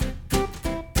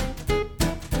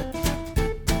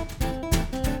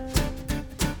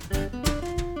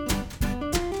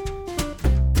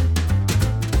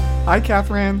Hi,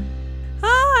 Catherine.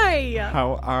 Hi.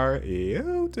 How are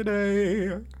you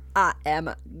today? I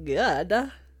am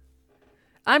good.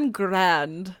 I'm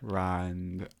grand.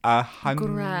 Grand.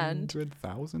 Grand.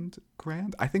 100,000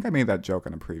 grand? I think I made that joke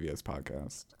on a previous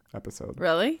podcast episode.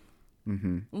 Really?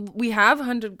 Mm-hmm. We have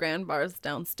 100 grand bars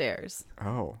downstairs.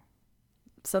 Oh.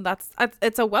 So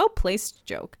it's a well-placed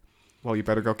joke. Well, you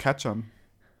better go catch them.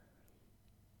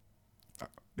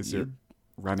 Is your You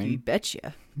running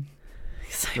betcha.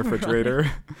 refrigerator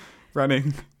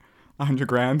running 100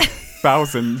 grand?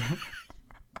 1,000.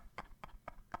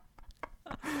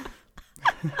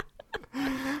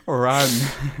 Run.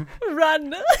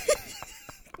 Run.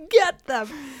 Get them.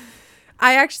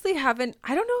 I actually haven't.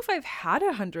 I don't know if I've had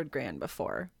 100 grand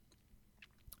before.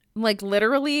 Like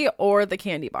literally or the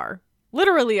candy bar.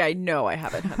 Literally, I know I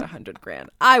haven't had 100 grand.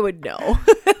 I would know.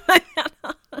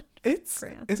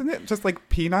 Isn't it just like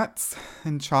peanuts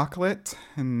and chocolate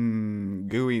and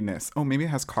gooiness? Oh, maybe it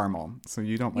has caramel. So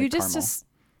you don't like caramel.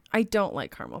 I don't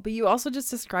like caramel, but you also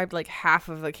just described like half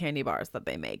of the candy bars that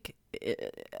they make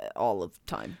all of the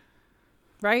time.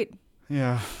 Right?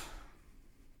 Yeah.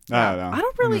 I don't know. I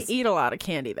don't really eat a lot of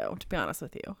candy though, to be honest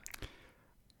with you.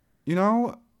 You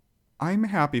know, I'm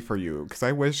happy for you because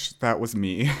I wish that was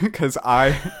me because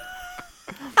I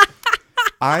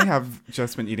have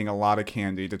just been eating a lot of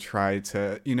candy to try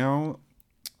to,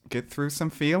 get through some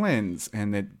feelings,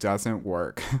 and it doesn't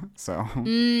work. So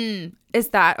Is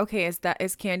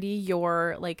candy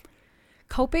your like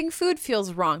coping food?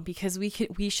 Feels wrong because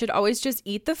we should always just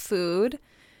eat the food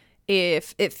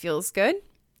if it feels good.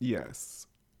 yes.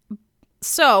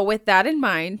 So with that in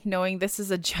mind, knowing this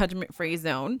is a judgment-free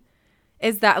zone,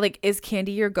 is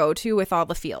candy your go-to with all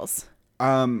the feels?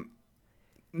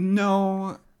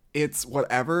 No, it's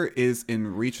whatever is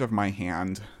in reach of my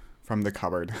hand from the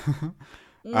cupboard.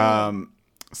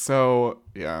 So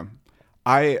yeah,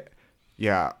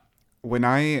 when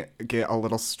I get a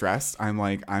little stressed, I'm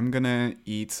like, I'm gonna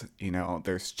eat,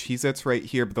 there's Cheez-Its right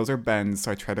here, but those are Ben's,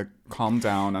 so I try to calm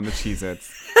down on the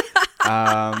Cheez-Its.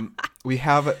 We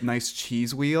have nice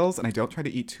cheese wheels, and I don't try to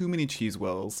eat too many cheese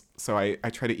wheels, so I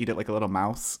try to eat it like a little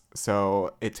mouse,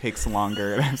 so it takes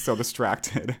longer, and I'm so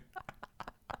distracted.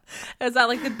 Is that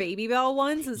like the Baby Bell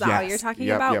ones? Is that what you're talking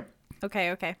about? Yep.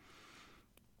 Okay.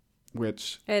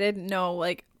 Which I didn't know,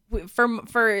 like,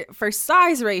 for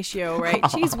size ratio, right?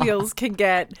 Cheese wheels can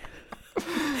get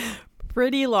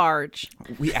pretty large.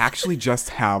 we actually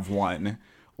just have one,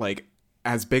 like,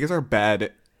 as big as our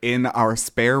bed in our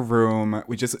spare room.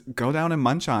 We just go down and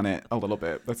munch on it a little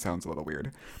bit. That sounds a little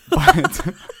weird.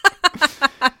 But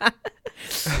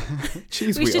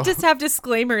cheese wheel. We should just have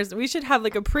disclaimers. We should have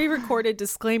like a pre-recorded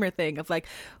disclaimer thing of like,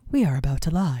 we are about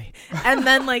to lie. And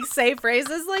then like say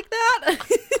phrases like that.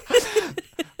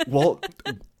 Well,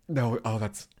 no. Oh,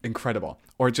 that's incredible.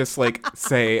 Or just like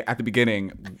say at the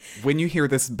beginning, when you hear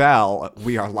this bell,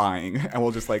 we are lying. And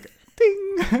we'll just like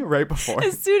ding right before.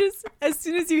 As soon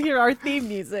as you hear our theme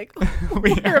music,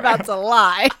 we're about to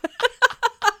lie.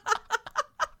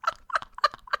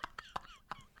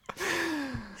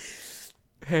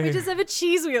 Hey. We just have a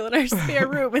cheese wheel in our spare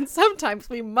room, and sometimes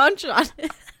we munch on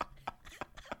it.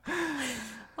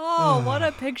 Oh, what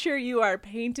a picture you are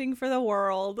painting for the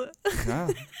world. Yeah.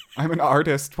 I'm an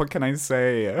artist. What can I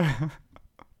say?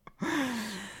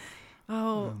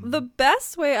 Oh, the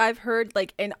best way I've heard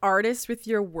like an artist with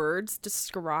your words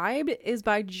described is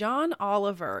by John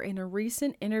Oliver in a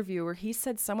recent interview where he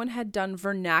said someone had done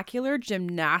vernacular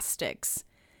gymnastics.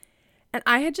 And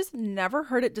I had just never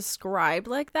heard it described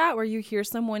like that, where you hear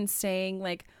someone saying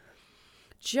like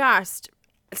just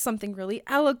something really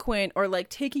eloquent or like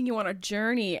taking you on a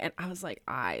journey. And I was like,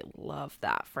 I love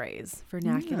that phrase,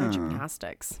 vernacular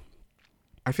gymnastics.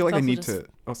 I feel like I need to.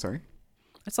 Oh, sorry.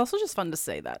 It's also just fun to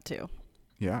say that too.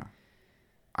 Yeah.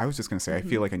 I was just going to say, I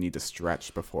feel like I need to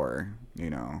stretch before,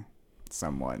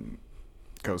 someone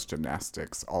goes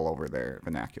gymnastics all over their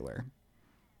vernacular.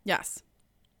 Yes.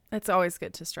 It's always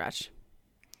good to stretch.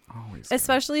 Always good.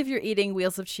 Especially if you're eating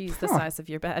wheels of cheese the size of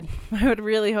your bed. I would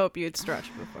really hope you'd stretch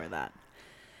before that.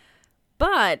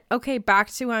 But, okay,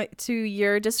 back to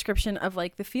your description of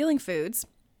like the feeling foods.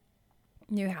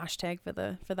 New hashtag for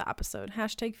the episode.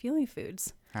 Hashtag feeling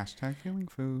foods. Hashtag feeling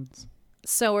foods.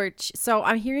 So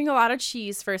I'm hearing a lot of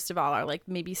cheese, first of all, are like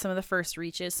maybe some of the first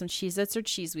reaches, some Cheez-Its or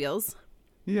cheese wheels.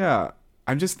 Yeah.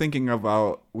 I'm just thinking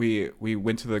about, we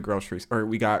went to the groceries, or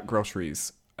we got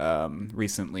groceries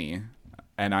recently,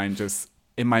 and I'm just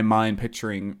in my mind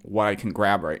picturing what I can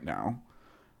grab right now.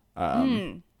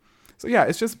 So yeah,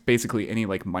 it's just basically any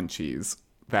like munchies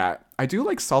that I do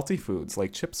like. Salty foods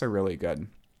like chips are really good,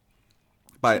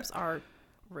 but Chips are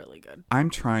really good.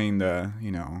 I'm trying to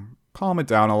calm it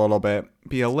down a little bit,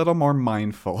 be a little more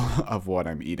mindful of what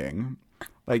I'm eating.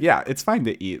 Like, yeah, it's fine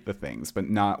to eat the things, but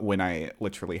not when I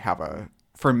literally have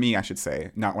for me, I should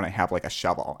say, not when I have like a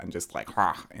shovel and just like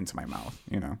into my mouth,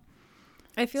 you know?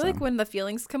 I feel like when the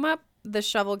feelings come up, the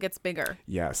shovel gets bigger.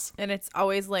 Yes. And it's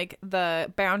always like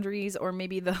the boundaries or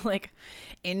maybe the like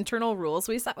internal rules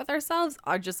we set with ourselves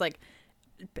are just like,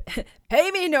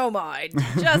 pay me no mind.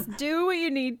 Just do what you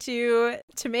need to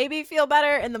maybe feel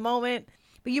better in the moment.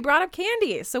 But you brought up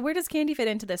candy. So where does candy fit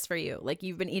into this for you? Like,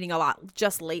 you've been eating a lot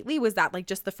just lately. Was that like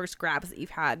just the first grabs that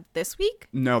you've had this week?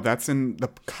 No, that's in the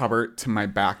cupboard to my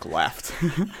back left.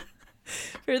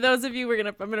 For those of you,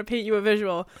 I'm gonna paint you a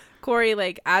visual. Corey,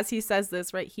 like, as he says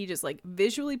this, right, he just like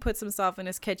visually puts himself in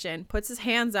his kitchen, puts his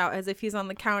hands out as if he's on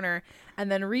the counter,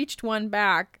 and then reached one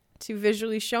back to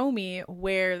visually show me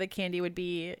where the candy would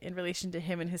be in relation to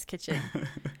him in his kitchen.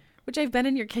 Which I've been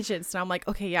in your kitchen, so I'm like,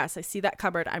 okay, yes, I see that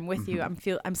cupboard. I'm with you.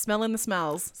 I'm smelling the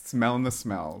smells. Smelling the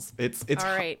smells. It's all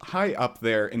right. High up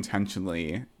there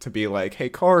intentionally to be like, hey,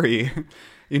 Corey,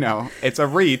 you know, it's a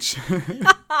reach.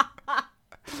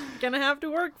 Gonna have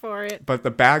to work for it. But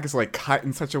the bag is like cut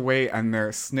in such a way, and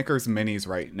they're Snickers minis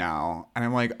right now, and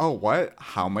I'm like, oh, what?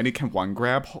 How many can one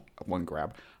grab?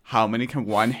 How many can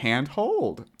one hand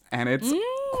hold? And it's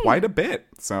quite a bit.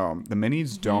 So the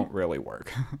minis don't really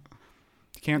work.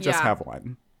 You can't just have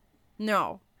one.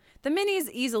 No. The minis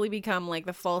easily become like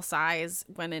the full size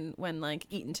when like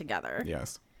eaten together.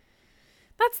 Yes.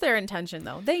 That's their intention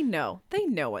though. They know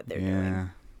what they're doing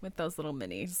with those little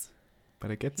minis. But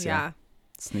it gets you.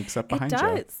 Sneaks up behind you.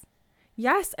 It does.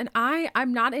 Yes, and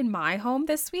I'm not in my home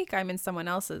this week. I'm in someone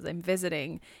else's. I'm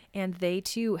visiting, and they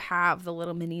too have the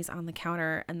little minis on the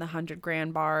counter and the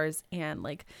 100-gram bars and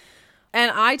like. And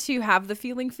I too have the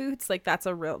feeling foods. Like that's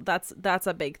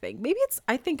a big thing. Maybe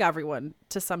I think everyone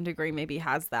to some degree maybe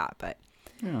has that, but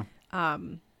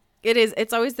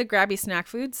it's always the grabby snack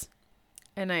foods.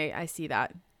 And I see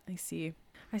that. I see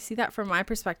that from my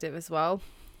perspective as well.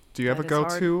 Do you have a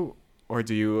go-to, or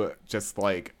do you just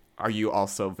like, are you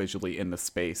also visually in the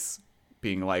space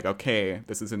being like, okay,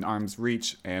 this is in arm's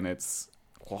reach and it's,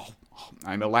 well,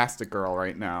 I'm Elastigirl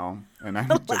right now and I'm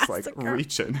just like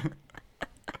reaching.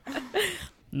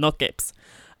 No capes.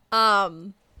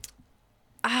 Yes.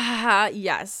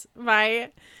 My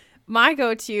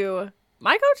go-to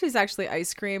is actually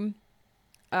ice cream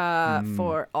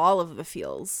for all of the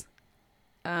feels.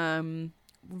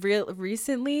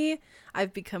 Recently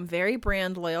I've become very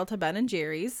brand loyal to Ben and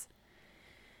Jerry's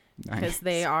because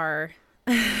they are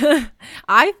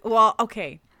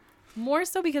more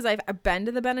so because I've been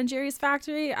to the Ben and Jerry's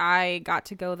factory. I got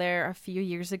to go there a few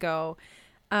years ago.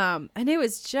 And it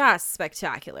was just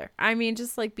spectacular. I mean,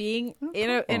 just like being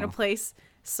in a place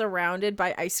surrounded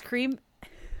by ice cream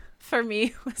for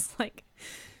me was like,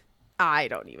 I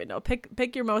don't even know.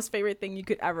 Pick your most favorite thing you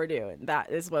could ever do, and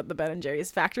that is what the Ben and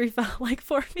Jerry's factory felt like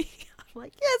for me. I'm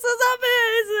like, yes, it's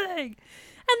amazing.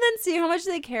 And then see how much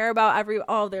they care about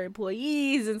all their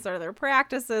employees and sort of their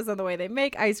practices and the way they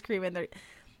make ice cream and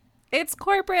it's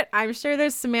corporate. I'm sure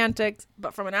there's semantics,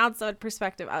 but from an outside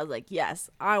perspective, I was like, yes,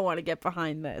 I want to get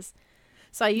behind this.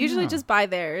 So I usually just buy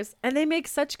theirs, and they make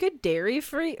such good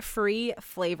dairy-free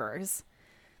flavors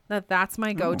that's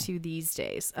my go-to these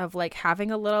days of like having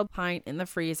a little pint in the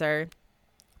freezer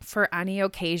for any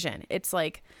occasion. It's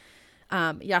like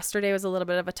yesterday was a little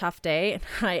bit of a tough day, and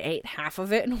I ate half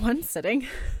of it in one sitting.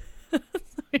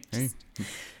 Hey,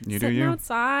 you do sitting you.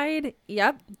 Outside,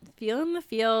 feeling the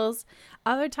feels.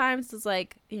 Other times it's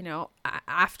like, you know,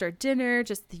 after dinner,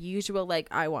 just the usual, like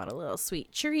I want a little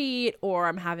sweet treat, or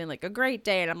I'm having like a great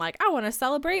day and I'm like, I want to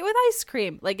celebrate with ice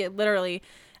cream. Like it literally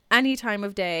any time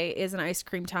of day is an ice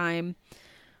cream time,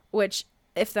 which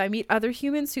if I meet other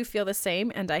humans who feel the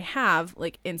same, and I have,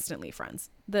 like instantly friends.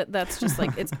 That's just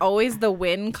like, it's always the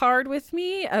win card with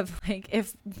me of like,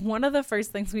 if one of the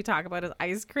first things we talk about is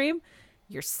ice cream,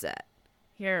 you're set.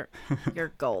 You're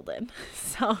golden.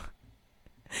 So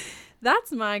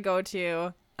that's my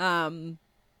go-to. I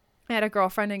had a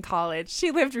girlfriend in college.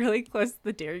 She lived really close to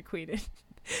the Dairy Queen. And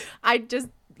I just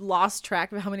lost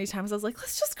track of how many times I was like,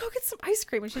 let's just go get some ice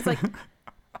cream. And she's like,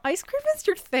 ice cream is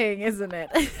your thing, isn't it?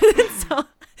 So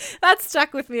that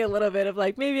stuck with me a little bit of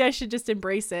like, maybe I should just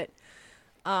embrace it.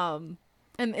 And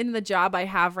in the job I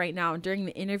have right now, during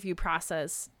the interview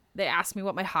process, they asked me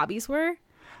what my hobbies were.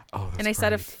 Oh, that's and I great.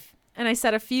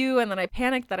 said a few, and then I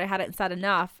panicked that I hadn't said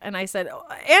enough, and I said, oh,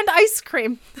 and ice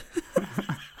cream.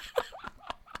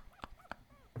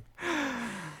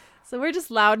 So we're just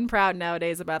loud and proud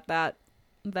nowadays about that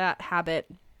habit,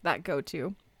 that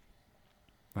go-to.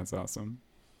 That's awesome.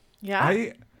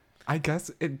 Yeah. I guess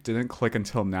it didn't click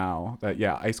until now that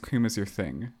ice cream is your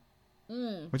thing.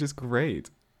 which is great.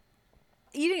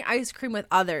 Eating ice cream with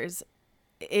others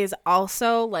is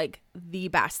also like the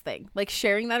best thing. Like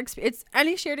sharing that experience,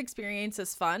 any shared experience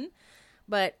is fun,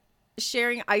 but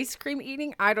sharing ice cream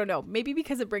eating, I don't know, maybe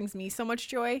because it brings me so much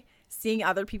joy, seeing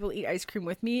other people eat ice cream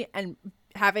with me and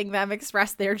having them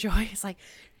express their joy is like,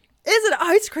 isn't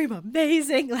ice cream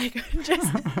amazing? Like,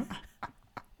 just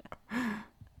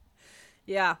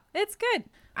yeah, it's good.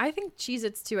 I think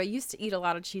Cheez-Its too. I used to eat a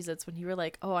lot of Cheez-Its when you were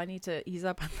like, oh, I need to ease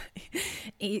up on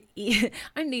the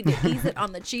I need to ease it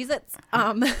on the Cheez-Its.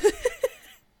 I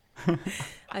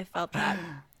felt that.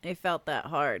 I felt that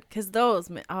hard because those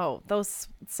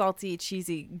salty,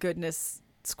 cheesy goodness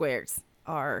squares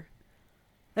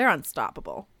they're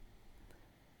unstoppable.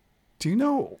 Do you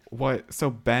know what? So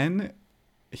Ben,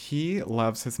 he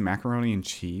loves his macaroni and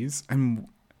cheese, and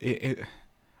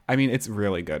I mean, it's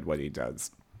really good what he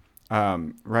does.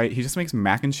 Right? He just makes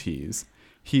mac and cheese.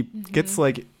 He gets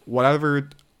like whatever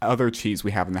other cheese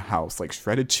we have in the house, like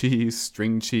shredded cheese,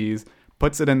 string cheese,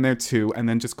 puts it in there too, and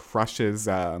then just crushes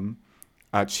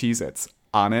Cheez-Its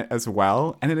on it as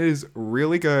well. And it is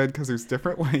really good because there's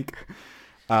different like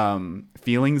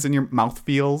feelings in your mouth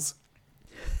feels.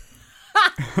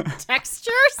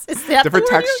 Textures? Is that different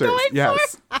the word textures? you're going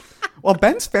Yes. for? Well,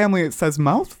 Ben's family, it says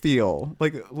mouth feel,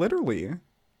 like literally.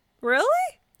 Really?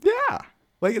 Yeah.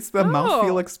 Like it's the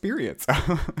mouthfeel experience.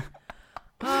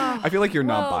 I feel like you're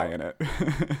not buying it.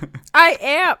 I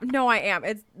am. No, I am.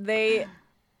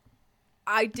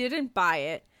 I didn't buy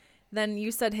it. Then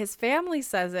you said his family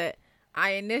says it.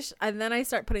 And then I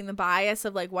start putting the bias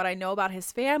of like what I know about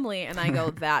his family, and I go,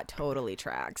 that totally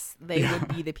tracks. They would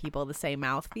be the people the same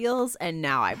mouth feels, and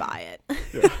now I buy it.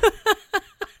 Yeah.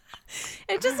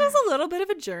 It just was a little bit of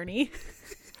a journey.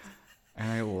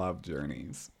 And I love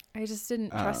journeys. I just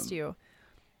didn't trust you.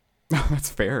 That's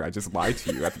fair. I just lied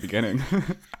to you at the beginning.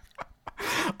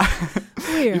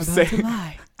 We're about to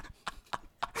lie.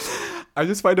 I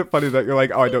just find it funny that you're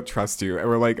like, oh, I don't trust you. And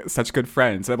we're like such good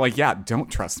friends. And I'm like, yeah, don't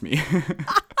trust me.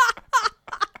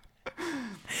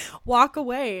 Walk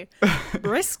away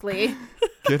briskly.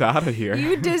 Get out of here.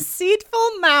 You deceitful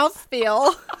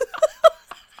mouthfeel.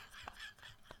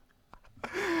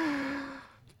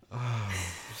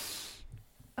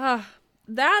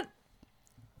 That,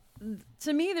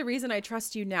 to me, the reason I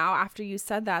trust you now after you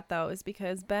said that, though, is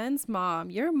because Ben's mom,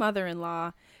 your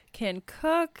mother-in-law, can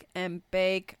cook and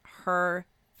bake her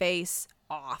face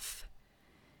off.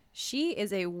 She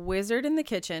is a wizard in the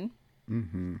kitchen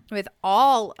with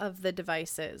all of the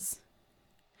devices.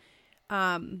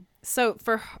 So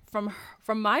from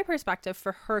my perspective,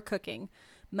 for her cooking,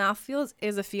 mouthfeel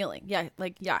is a feeling. Yeah,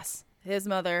 like, yes, his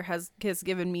mother has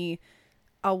given me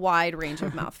a wide range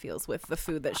of mouthfeels with the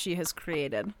food that she has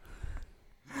created.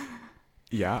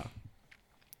 Yeah.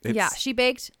 She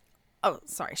baked all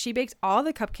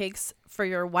the cupcakes for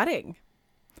your wedding.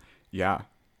 Yeah.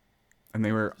 And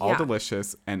they were all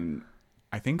delicious and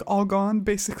I think all gone,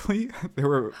 basically. There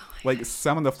were like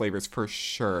some of the flavors for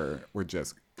sure were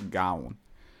just gone.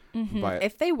 Mm-hmm. But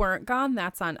if they weren't gone,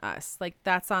 that's on us. Like,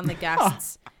 that's on the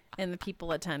guests and the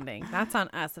people attending. That's on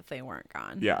us if they weren't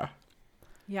gone. Yeah.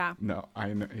 Yeah. No,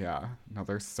 I know. Yeah. No,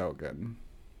 they're so good.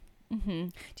 Mm-hmm.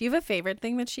 Do you have a favorite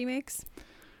thing that she makes?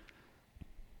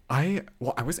 I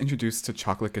was introduced to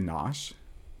chocolate ganache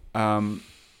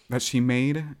that she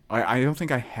made. I don't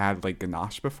think I had like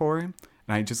ganache before, and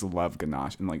I just love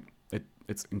ganache, and like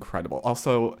it's incredible.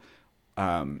 Also,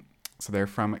 so they're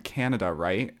from Canada,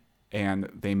 right? And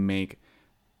they make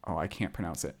I can't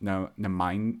pronounce it. You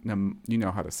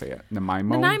know how to say it.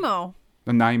 Nanaimo.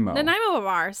 Nanaimo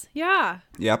bars. Yeah.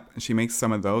 Yep. She makes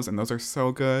some of those, and those are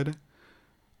so good.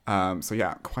 So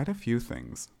yeah, quite a few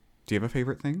things. Do you have a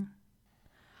favorite thing?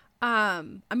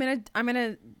 I'm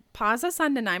gonna pause us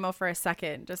on Nanaimo for a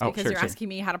second, just because you're asking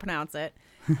me how to pronounce it.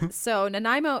 So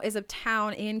Nanaimo is a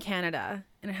town in Canada,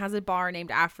 and it has a bar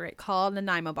named after it called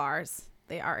Nanaimo Bars.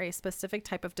 They are a specific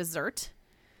type of dessert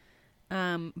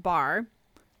bar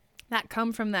that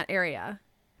come from that area.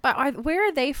 But where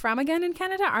are they from again in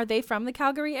Canada? Are they from the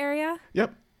Calgary area?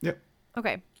 Yep.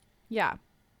 Okay. Yeah.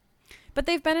 But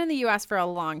they've been in the U.S. for a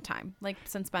long time, like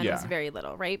since Ben was very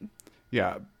little, right?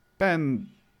 Yeah. Ben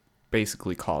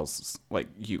basically calls like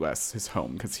U.S. his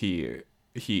home because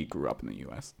he grew up in the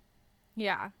U.S.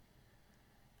 Yeah.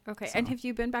 Okay. So. And have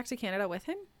you been back to Canada with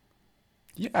him?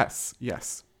 Yes.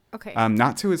 Okay.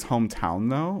 Not to his hometown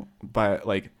though, but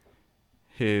like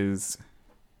his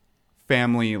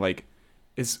family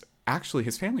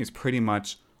his family is pretty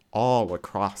much all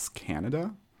across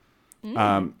Canada.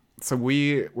 So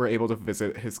we were able to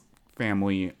visit his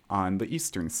family on the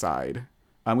eastern side.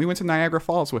 We went to Niagara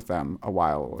Falls with them a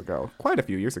while ago, quite a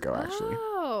few years ago, actually.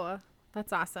 Oh,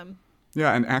 That's awesome.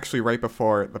 Yeah, and actually right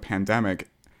before the pandemic,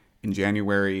 in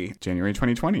January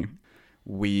 2020,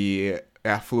 we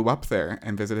flew up there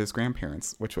and visited his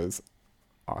grandparents, which was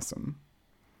awesome.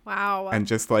 Wow. And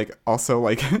just like also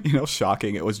like,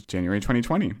 shocking. It was January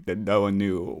 2020 that no one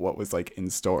knew what was like in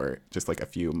store just like a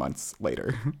few months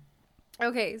later.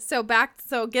 Okay, so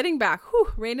getting back,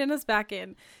 reining us back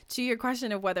in to your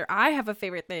question of whether I have a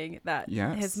favorite thing that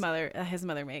his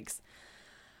mother makes.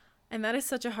 And that is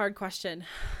such a hard question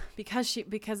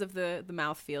because of the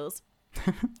mouth feels.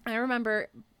 I remember,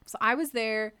 so I was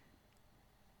there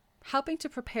helping to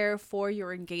prepare for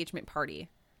your engagement party.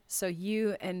 So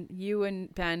you and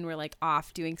Ben were like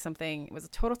off doing something. It was a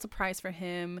total surprise for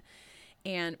him.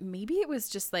 And maybe it was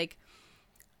just like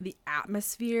the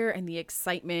atmosphere and the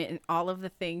excitement and all of the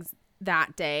things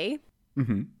that day.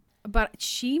 Mm-hmm. But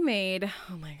she made,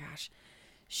 oh my gosh,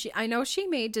 I know she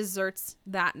made desserts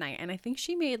that night. And I think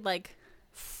she made like,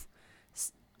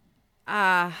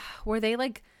 were they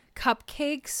like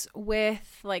cupcakes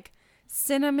with like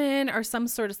cinnamon or some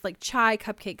sort of like chai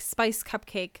cupcake, spice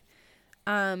cupcake.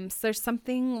 So there's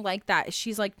something like that.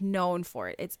 She's like known for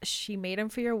it. She made them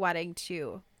for your wedding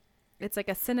too. It's like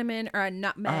a cinnamon or a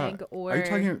nutmeg or. Are you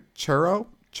talking churro?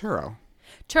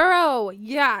 Churro,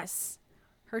 yes.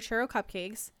 Her churro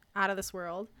cupcakes, out of this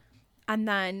world. And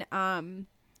then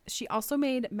she also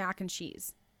made mac and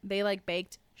cheese. They like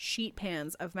baked sheet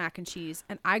pans of mac and cheese,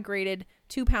 and I grated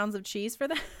 2 pounds of cheese for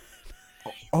that.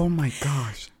 Oh my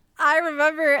gosh. I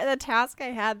remember the task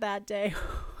I had that day.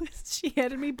 She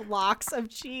handed me blocks of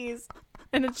cheese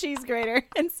and a cheese grater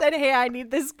and said, "Hey, I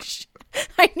need this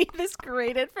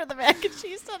grated for the mac and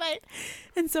cheese tonight."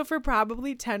 And so for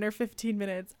probably 10 or 15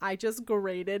 minutes, I just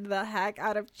grated the heck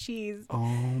out of cheese. Oh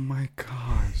my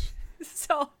gosh.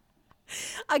 So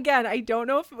again, I don't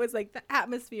know if it was like the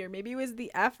atmosphere. Maybe it was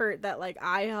the effort that like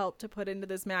I helped to put into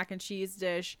this mac and cheese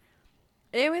dish.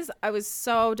 I was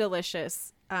so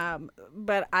delicious.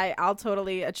 But I'll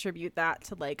totally attribute that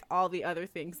to like all the other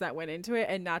things that went into it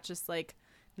and not just like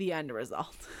the end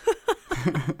result.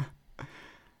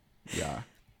 Yeah.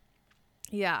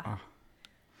 Yeah.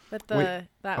 But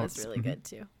that was really good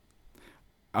too.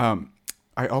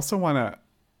 I also want to,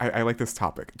 I like this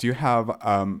topic. Do you have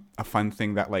a fun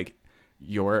thing that like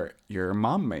your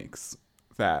mom makes,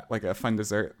 that like a fun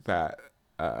dessert that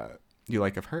you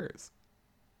like of hers?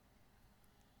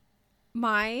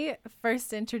 My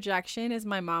first interjection is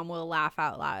my mom will laugh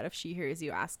out loud if she hears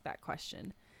you ask that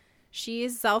question. She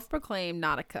is self-proclaimed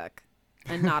not a cook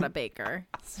and not a baker.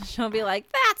 So she'll be like,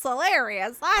 "That's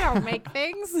hilarious. I don't make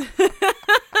things."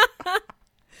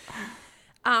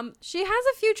 She has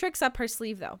a few tricks up her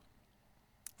sleeve though.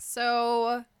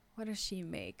 So what does she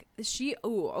make?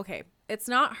 Okay. It's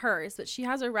not hers, but she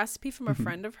has a recipe from a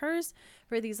friend of hers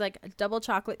for these like double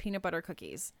chocolate peanut butter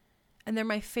cookies. And they're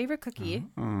my favorite cookie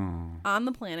on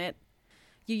the planet.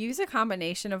 You use a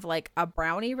combination of like a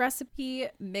brownie recipe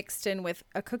mixed in with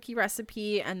a cookie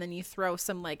recipe, and then you throw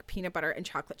some like peanut butter and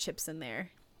chocolate chips in there.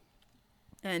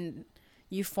 And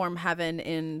you form heaven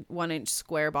in 1-inch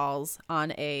square balls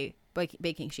on a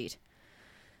baking sheet.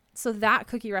 So that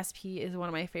cookie recipe is one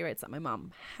of my favorites that my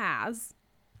mom has.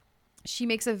 She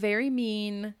makes a very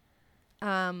mean,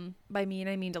 by mean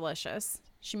I mean delicious.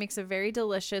 She makes a very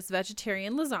delicious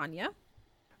vegetarian lasagna.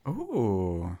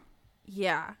 Oh.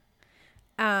 Yeah.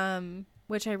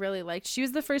 Which I really liked. She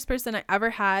was the first person I ever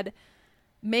had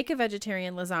make a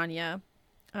vegetarian lasagna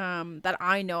that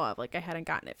I know of. Like I hadn't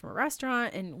gotten it from a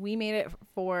restaurant, and we made it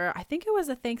for, I think it was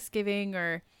a Thanksgiving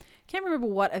or can't remember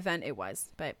what event it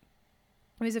was, but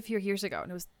it was a few years ago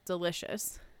and it was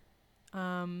delicious.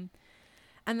 And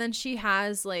then she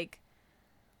has like,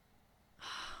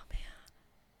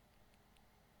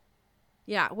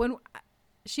 yeah, when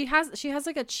she has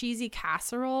like a cheesy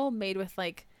casserole made with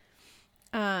like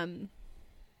made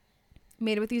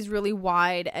with these really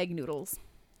wide egg noodles.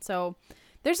 So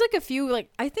there's like a few,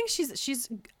 like I think she's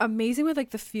amazing with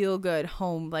like the feel good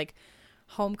home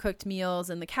cooked meals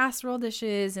and the casserole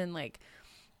dishes and like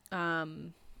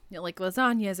like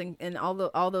lasagnas and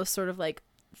all those sort of like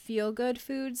feel good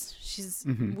foods.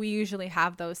 We usually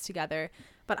have those together,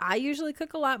 but I usually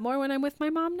cook a lot more when I'm with my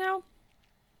mom now,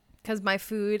 because my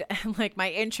food and like my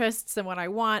interests and what I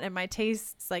want and my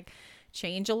tastes like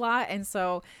change a lot, and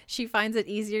so she finds it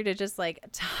easier to just like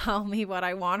tell me what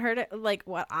I want her to, like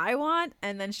what I want,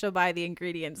 and then she'll buy the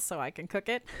ingredients so I can cook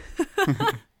it.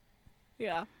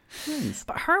 Yeah. Nice.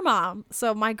 But her mom,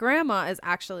 so my grandma is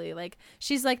actually like,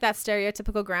 she's like that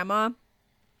stereotypical grandma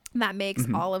that makes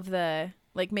all of the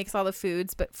like makes all the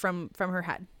foods but from her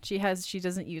head. She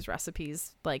doesn't use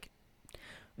recipes like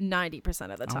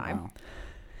 90% of the time.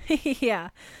 Oh, wow. Yeah.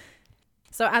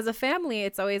 So as a family,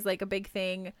 it's always like a big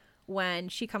thing when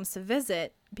she comes to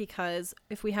visit, because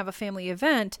if we have a family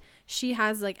event, she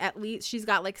has like at least she's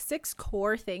got like 6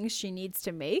 core things she needs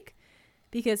to make,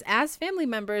 because as family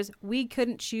members, we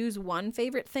couldn't choose one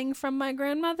favorite thing from my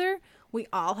grandmother. We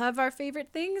all have our favorite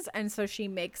things, and so she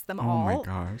makes them Oh all. my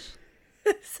gosh.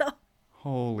 So,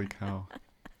 Holy cow.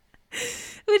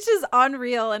 which is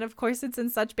unreal, and of course it's in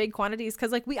such big quantities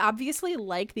because like we obviously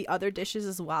like the other dishes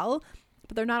as well,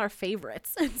 but they're not our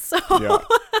favorites. And so Yeah.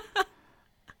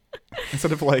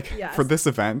 Instead of like, Yes. for this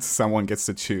event, someone gets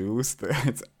to choose.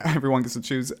 Everyone gets to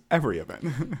choose every event.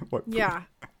 What food. yeah.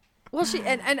 Well, she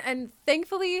and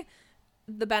thankfully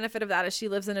the benefit of that is she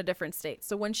lives in a different state.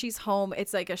 So when she's home,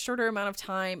 it's like a shorter amount of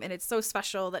time, and it's so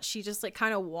special that she just like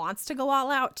kind of wants to go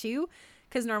all out too,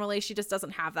 because normally she just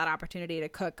doesn't have that opportunity to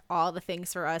cook all the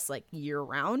things for us like year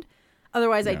round.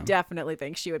 Otherwise, I Yeah. definitely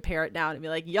think she would pare it down and be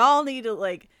like, y'all need to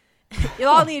like you'll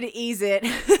all need to ease it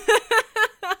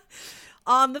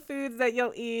on the foods that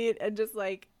you'll eat, and just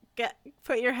like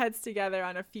put your heads together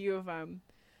on a few of them.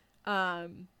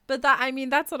 But that, I mean,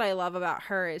 that's what I love about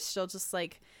her, is she'll just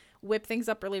like whip things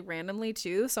up really randomly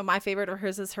too. So my favorite of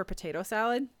hers is her potato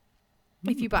salad.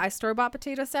 If you buy store-bought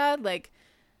potato salad, like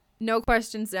no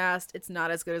questions asked, it's not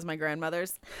as good as my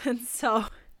grandmother's. And so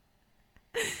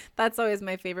that's always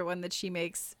my favorite one that she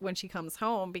makes when she comes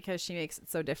home, because she makes it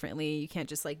so differently. You can't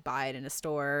just like buy it in a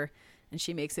store, and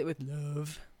she makes it with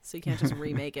love. So you can't just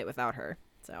remake it without her.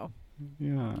 So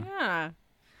Yeah. yeah.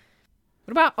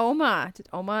 What about Oma? Did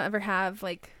Oma ever have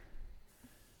like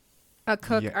a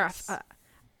cook? Yes. Or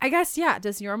I guess, yeah.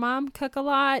 Does your mom cook a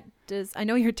lot? I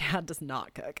know your dad does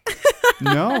not cook.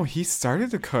 No, he started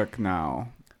to cook now.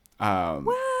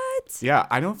 What? Yeah,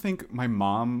 I don't think my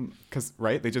mom, because,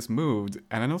 right, they just moved,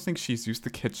 and I don't think she's used the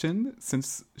kitchen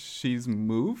since she's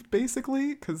moved,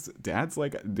 basically, because dad's,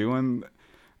 like, doing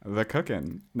the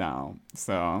cooking now,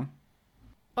 so.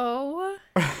 Oh.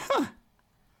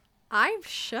 I'm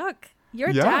shook. Your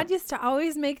Yeah. dad used to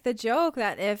always make the joke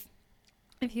that if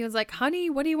he was like, honey,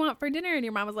 what do you want for dinner? And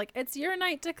your mom was like, it's your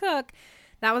night to cook.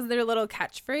 That was their little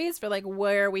catchphrase for like,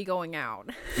 where are we going out?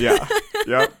 Yeah,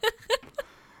 yep.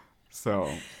 So,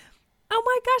 Oh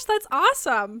my gosh, that's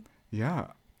awesome. yeah,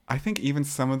 I think even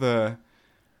some of the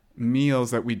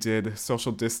meals that we did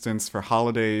social distance for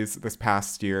holidays this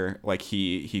past year, like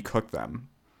he cooked them.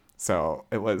 So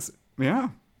it was, yeah,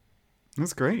 it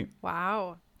was great.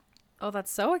 Wow. Oh,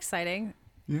 that's so exciting.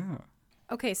 Yeah.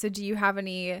 Okay, so do you have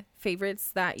any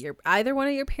favorites that either one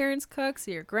of your parents cooks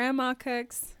or your grandma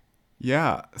cooks?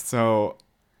 Yeah, so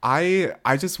I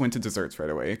just went to desserts right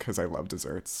away because I love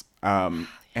desserts. And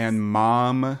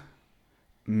mom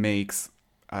makes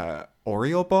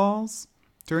Oreo balls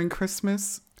during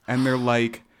Christmas, and they're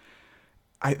like,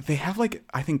 they have like,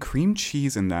 I think, cream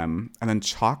cheese in them, and then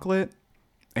chocolate,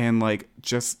 and like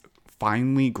just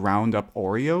finely ground up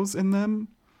Oreos in them,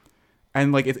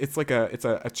 and like it's like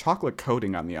a chocolate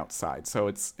coating on the outside, so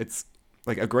it's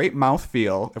like a great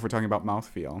mouthfeel if we're talking about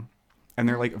mouthfeel. And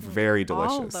they're like very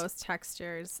delicious. All those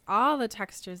textures, all the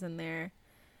textures in there.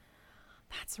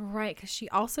 That's right, because she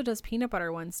also does peanut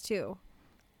butter ones too.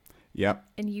 Yep.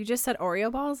 And you just said Oreo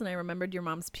balls, and I remembered your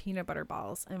mom's peanut butter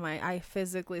balls, and I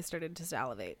physically started to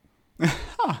salivate.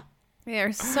 They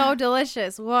are so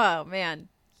delicious. Whoa, man.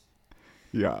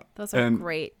 Yeah. Those are And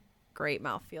great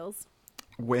mouthfeels.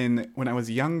 when I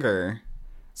was younger,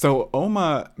 so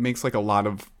Oma makes like a lot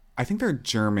of, I think they're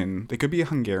German. They could be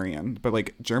Hungarian, but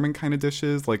like German kind of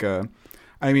dishes. Like I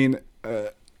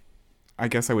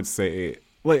guess I would say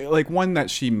like one that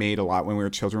she made a lot when we were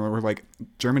children were like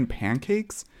German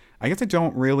pancakes. I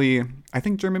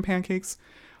think German pancakes,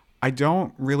 I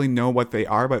don't really know what they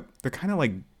are, but they're kind of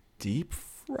like deep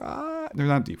fried. They're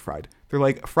not deep fried. They're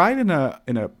like fried in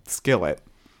a skillet.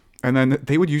 And then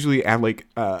they would usually add like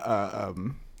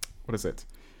what is it?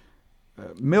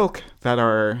 Milk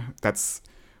that's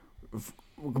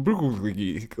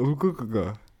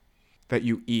that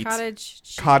you eat. Cottage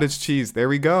cheese. Cottage cheese. There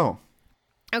we go.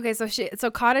 Okay, so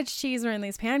cottage cheese are in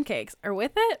these pancakes. Are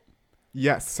with it?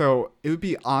 Yes, so it would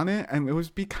be on it, and it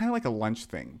would be kind of like a lunch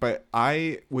thing. But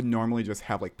I would normally just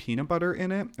have like peanut butter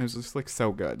in it. It was just like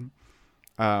so good.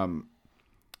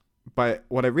 But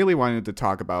what I really wanted to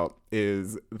talk about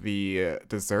is the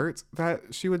dessert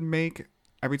that she would make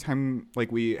every time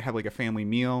like we had like a family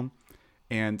meal,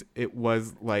 and it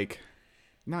was like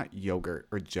not yogurt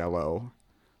or Jello,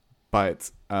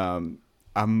 but a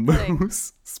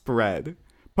mousse spread.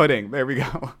 Pudding. There we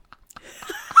go.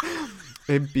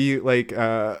 It'd be like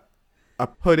a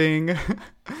pudding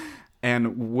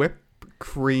and whipped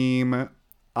cream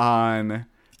on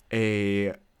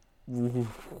a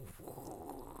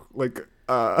like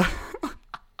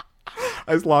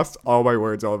I just lost all my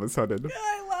words all of a sudden.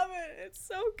 I love it. It's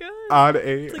so good. On a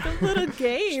It's like a little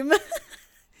game.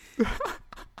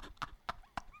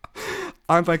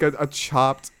 on like a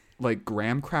chopped like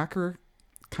graham cracker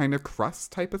kind of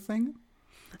crust type of thing.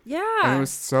 Yeah. And it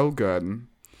was so good.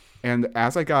 And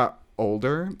as I got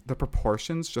older, the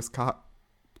proportions just got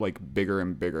like bigger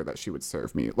and bigger that she would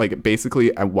serve me. Like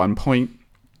basically at one point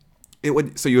you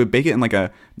would bake it in like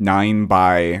a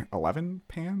 9x11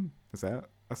 pan. Is that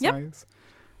a size?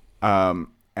 Yep.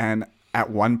 And at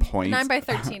one point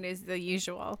 9x13 is the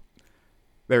usual.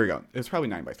 There we go. It was probably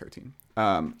 9x13.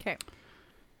 Okay.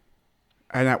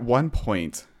 And at one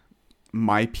point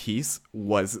my piece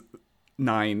was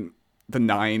 9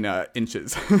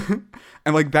 inches.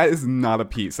 And like that is not a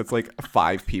piece. That's like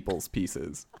 5 people's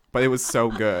pieces. But it was so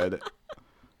good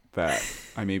that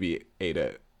I maybe ate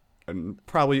it and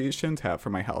probably shouldn't have for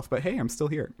my health. But hey, I'm still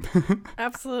here.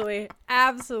 Absolutely.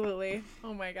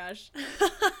 Oh my gosh.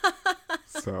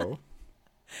 So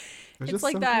it's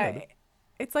like so that good.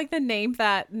 It's like the name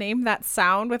that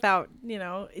sound without,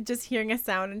 just hearing a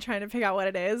sound and trying to pick out what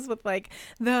it is, with like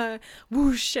the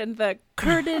whoosh and the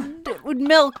curded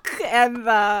milk and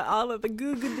all of the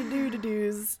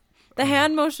goo-goo-doo-doo-doos. The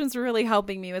hand motions were really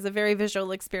helping me. It was a very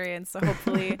visual experience. So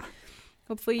hopefully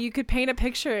you could paint a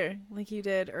picture like you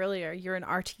did earlier. You're an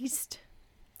artiste.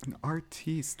 An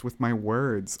artiste with my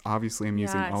words. Obviously, I'm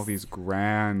using all these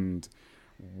grand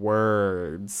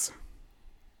words.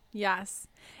 Yes.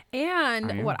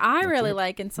 And what I really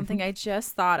like, and something I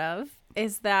just thought of,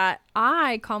 is that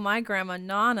I call my grandma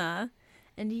Nana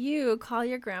and you call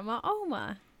your grandma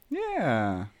Oma.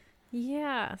 Yeah.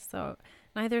 Yeah. So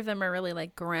neither of them are really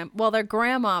like they're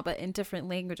grandma, but in different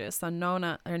languages. So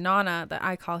Nona or Nana that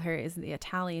I call her is the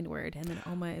Italian word, and then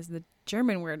Oma is the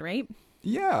German word, right?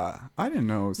 Yeah. I didn't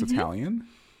know it was Italian.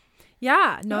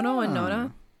 Yeah. Nono and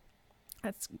Nona.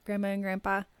 That's grandma and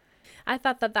grandpa. I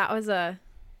thought that was a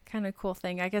kind of cool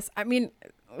thing. I guess, I mean,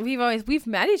 we've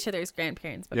met each other's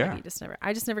grandparents, but maybe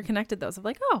I just never connected those of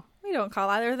like, oh, we don't call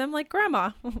either of them like grandma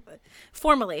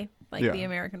formally, like the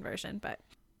American version. But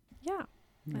yeah,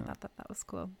 I thought that was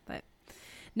cool. But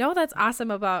no, that's awesome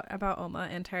about Oma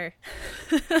and her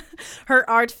her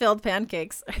art-filled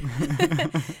pancakes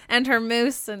and her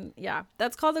mousse, and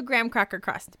that's called a graham cracker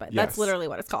crust, but that's literally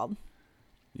what it's called.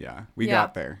 Yeah, we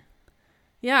got there.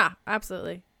 Yeah,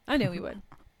 absolutely. I knew we would.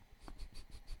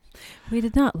 We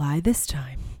did not lie this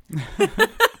time.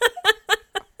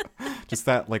 Just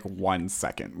that like 1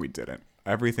 second we didn't.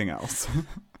 Everything else.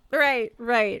 Right.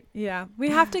 Yeah. We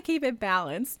have to keep it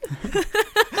balanced.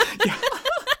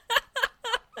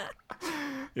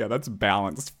 Yeah, that's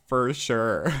balanced for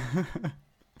sure.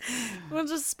 We'll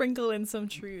just sprinkle in some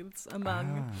truths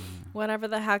among whatever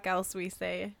the heck else we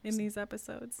say in these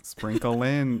episodes. Sprinkle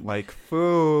in like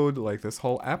food, like this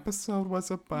whole episode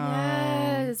was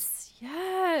about.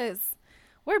 Yes.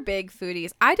 We're big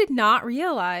foodies. I did not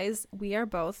realize we are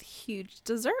both huge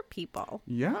dessert people.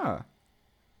 Yeah.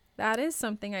 That is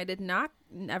something I did not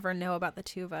ever know about the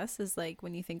two of us, is like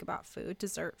when you think about food,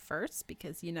 dessert first,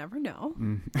 because you never know.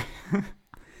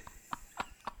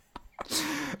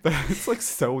 It's like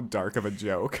so dark of a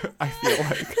joke. I feel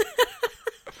like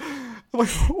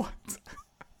what?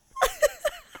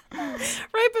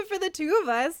 Right, but for the two of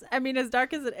us, I mean, as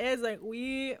dark as it is, like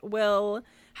we will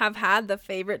have had the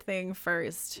favorite thing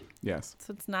first. Yes.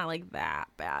 So it's not like that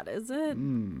bad, is it?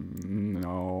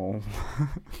 No.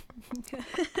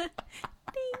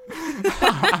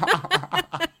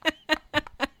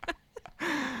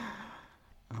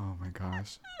 Oh my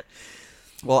gosh.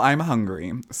 Well, I'm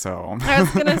hungry, so I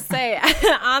was gonna say,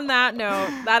 on that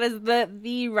note, that is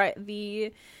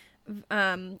the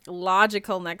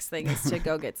logical next thing is to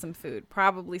go get some food,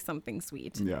 probably something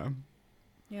sweet.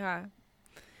 Yeah.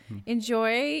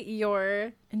 Enjoy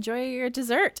your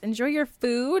dessert. Enjoy your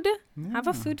food. Have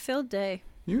a food-filled day.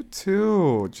 You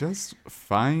too. Just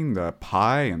find a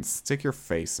pie and stick your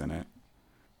face in it.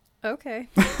 Okay.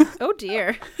 Oh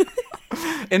dear.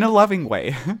 In a loving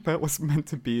way. That was meant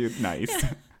to be nice.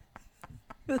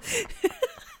 If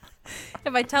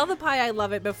I tell the pie I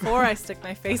love it before I stick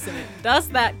my face in it, does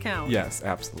that count? Yes,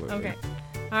 absolutely. Okay.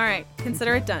 All right.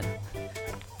 Consider it done. Oh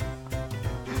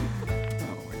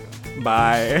my God.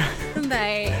 Bye.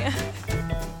 Bye.